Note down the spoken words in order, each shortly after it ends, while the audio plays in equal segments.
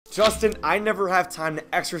Justin, I never have time to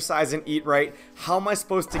exercise and eat right. How am I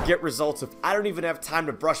supposed to get results if I don't even have time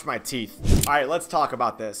to brush my teeth? Alright, let's talk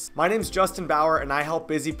about this. My name's Justin Bauer and I help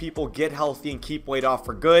busy people get healthy and keep weight off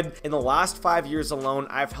for good. In the last 5 years alone,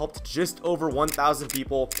 I've helped just over 1,000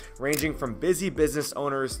 people, ranging from busy business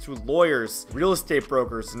owners to lawyers, real estate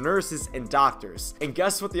brokers, nurses, and doctors. And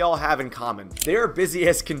guess what they all have in common? They are busy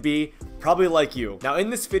as can be, probably like you. Now in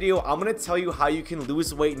this video, I'm going to tell you how you can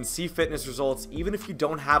lose weight and see fitness results even if you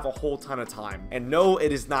don't have a whole ton of time. And no,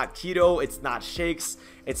 it is not keto, it's not shakes,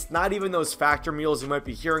 it's not even those factor meals you might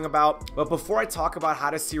be hearing about. But before I talk about how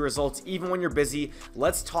to see results even when you're busy,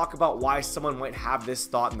 let's talk about why someone might have this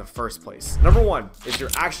thought in the first place. Number one is you're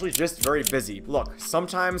actually just very busy. Look,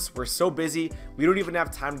 sometimes we're so busy, we don't even have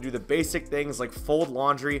time to do the basic things like fold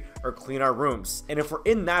laundry or clean our rooms. And if we're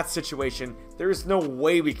in that situation, there's no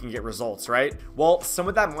way we can get results, right? Well, some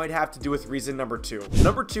of that might have to do with reason number two.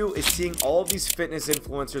 Number two is seeing all of these fitness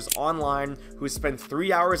influencers online who spend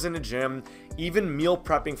 3 hours in a gym, even meal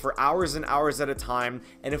prepping for hours and hours at a time.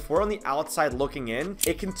 And if we're on the outside looking in,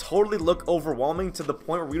 it can totally look overwhelming to the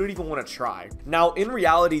point where we don't even want to try. Now, in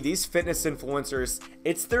reality, these fitness influencers,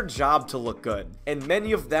 it's their job to look good. And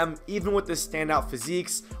many of them, even with the standout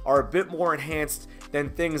physiques, are a bit more enhanced than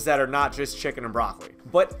things that are not just chicken and broccoli.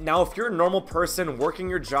 But now if you're a normal person working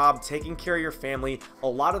your job, taking care of your family, a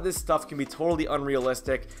lot of this stuff can be totally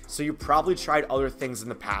unrealistic, so you probably tried other things in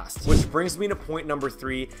the past. Which brings me to point number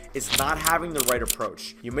three, is not having the right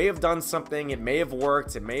approach. You may have done something, it may have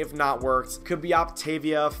worked, it may have not worked. Could be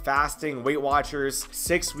Optavia, fasting, Weight Watchers,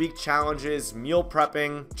 6-week challenges, meal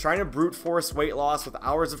prepping, trying to brute force weight loss with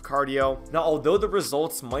hours of cardio. Now, although the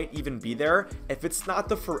results might even be there, if it's not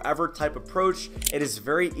the forever type approach, it is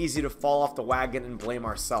very easy to fall off the wagon and blame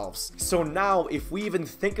ourselves. So now, if we even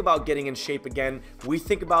think about getting in shape again, we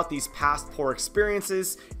think about these past poor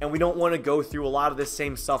experiences and we don't want to go through a lot of the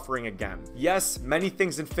same suffering again. Yes, many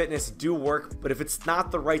things in fitness do work, but if it's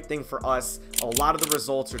not the right thing for us, a lot of the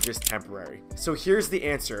results are just temporary. So here's the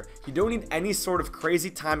answer. You don't need any sort of crazy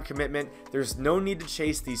time commitment. There's no need to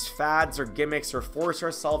chase these fads or gimmicks or force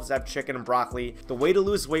ourselves to have chicken and broccoli. The way to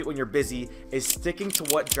lose weight when you're busy is sticking to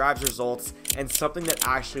what drives results and something that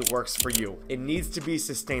actually works for you. It needs to be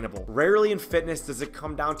sustainable. Rarely in fitness does it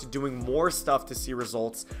come down to doing more stuff to see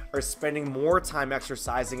results or spending more time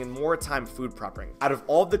exercising and more time food prepping. Out of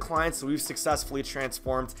all of the clients that we've successfully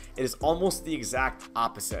transformed, it is almost the exact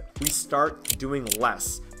opposite. We start doing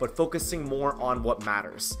less, but focusing more on what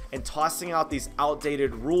matters and tossing out these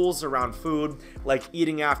outdated rules around food like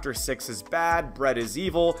eating after 6 is bad, bread is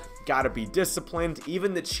evil, gotta be disciplined.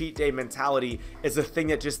 Even the cheat day mentality is a thing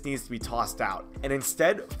that just needs to be tossed out, and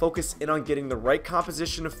instead focus in on getting the right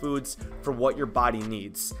composition of foods for what your body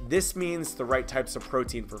needs. This means the right types of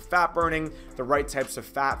protein for fat burning, the right types of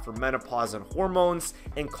fat for menopause and hormones,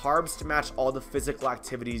 and carbs to match all the physical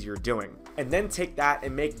activities you're doing. And then take that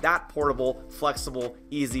and make that portable, flexible,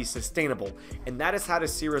 easy, sustainable. And that is how to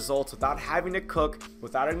see results without having to cook,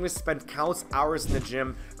 without having to spend countless hours in the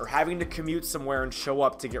gym, or having to commute somewhere and show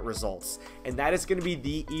up to get results. And that is going to be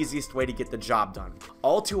the easiest way to get the job done.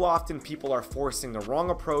 All too often, people are forcing the wrong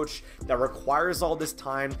approach that requires all this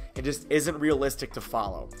time and just isn't realistic to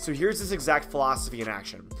follow. So here's this exact philosophy in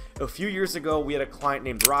action. A few years ago, we had a client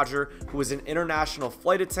named Roger who was an international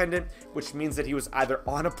flight attendant, which means that he was either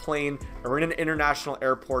on a plane or in an international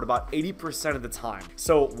airport about 80% of the time.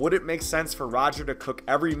 So would it make sense for Roger to cook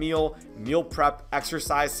every meal, meal prep,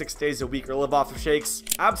 exercise 6 days a week, or live off of shakes?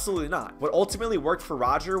 Absolutely not. What ultimately worked for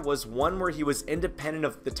Roger was one where he was independent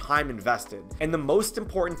of the time invested. And the most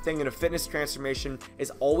important thing in a fitness transformation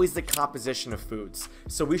is always the composition of foods.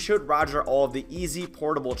 So we showed Roger all of the easy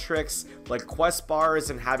portable tricks like Quest bars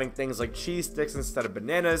and having things like cheese sticks instead of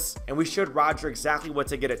bananas. And we showed Roger exactly what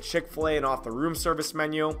to get at Chick-fil-A and off the room service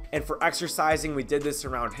menu. And for exercising, we did this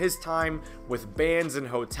around his time with bands and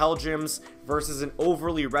hotel gyms versus an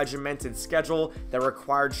overly regimented schedule that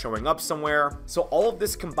required showing up somewhere. So all of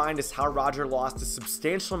this combined is how Roger lost a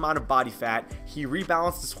substantial amount of body fat, he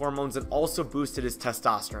rebalanced his hormones, and also boosted his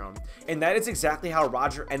testosterone. And that is exactly how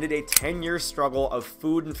Roger ended a 10-year struggle of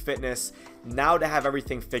food and fitness, now to have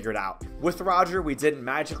everything figured out. With Roger, we didn't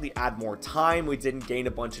magically add more time, we didn't gain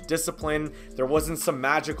a bunch of discipline, there wasn't some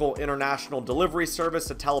magical international delivery service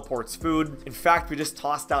that teleports food. In fact, we just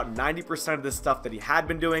tossed out 90% of the stuff that he had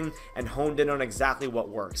been doing and honed in on exactly what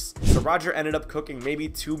works. So Roger ended up cooking maybe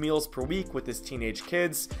 2 meals per week with his teenage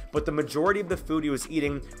kids, but the majority of the food he was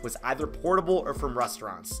eating was either portable or from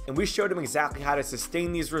restaurants. And we showed him exactly how to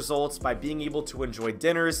sustain these results by being able to enjoy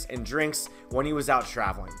dinners and drinks when he was out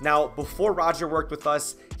traveling. Now, before before Roger worked with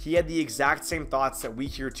us, he had the exact same thoughts that we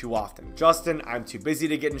hear too often. Justin, I'm too busy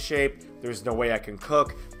to get in shape. There's no way I can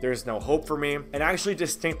cook. There's no hope for me. And I actually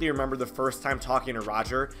distinctly remember the first time talking to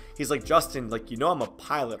Roger. He's like, Justin, like, you know I'm a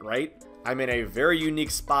pilot, right? I'm in a very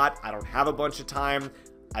unique spot. I don't have a bunch of time.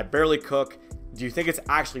 I barely cook. Do you think it's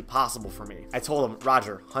actually possible for me? I told him,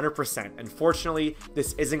 Roger, 100%. Unfortunately,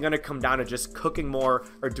 this isn't gonna come down to just cooking more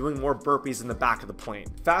or doing more burpees in the back of the plane.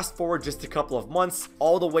 Fast forward just a couple of months,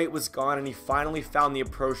 all the weight was gone and he finally found the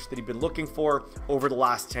approach that he'd been looking for over the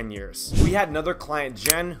last 10 years. We had another client,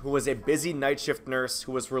 Jen, who was a busy night shift nurse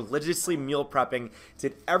who was religiously meal prepping,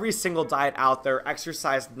 did every single diet out there,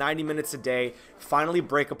 exercised 90 minutes a day, finally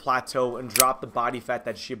break a plateau and drop the body fat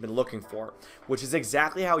that she had been looking for, which is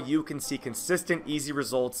exactly how you can see consistent, easy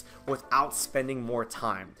results without spending more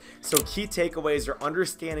time. So key takeaways are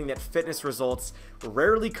understanding that fitness results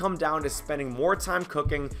rarely come down to spending more time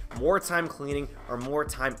cooking, more time cleaning, or more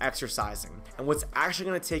time exercising. And what's actually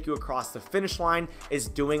going to take you across the finish line is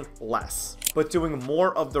doing less, but doing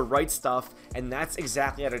more of the right stuff, and that's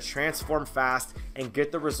exactly how to transform fast and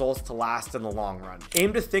get the results to last in the long run.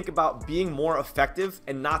 Aim to think about being more effective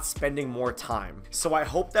and not spending more time. So I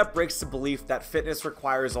hope that breaks the belief that fitness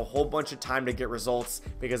requires a whole bunch of time to get results,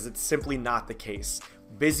 because it's simply not the case.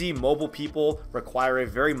 Busy, mobile people require a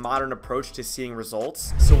very modern approach to seeing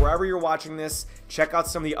results. So wherever you're watching this, check out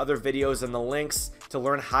some of the other videos and the links to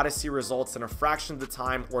learn how to see results in a fraction of the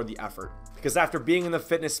time or the effort. Because after being in the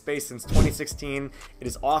fitness space since 2016, it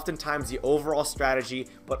is oftentimes the overall strategy,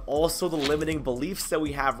 but also the limiting beliefs that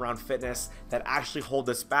we have around fitness that actually hold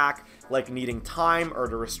us back, like needing time or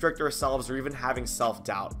to restrict ourselves or even having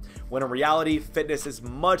self-doubt. When in reality, fitness is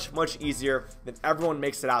much, much easier than everyone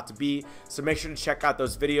makes it out to be. So make sure to check out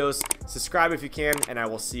those videos, subscribe if you can, and I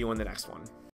will see you in the next one.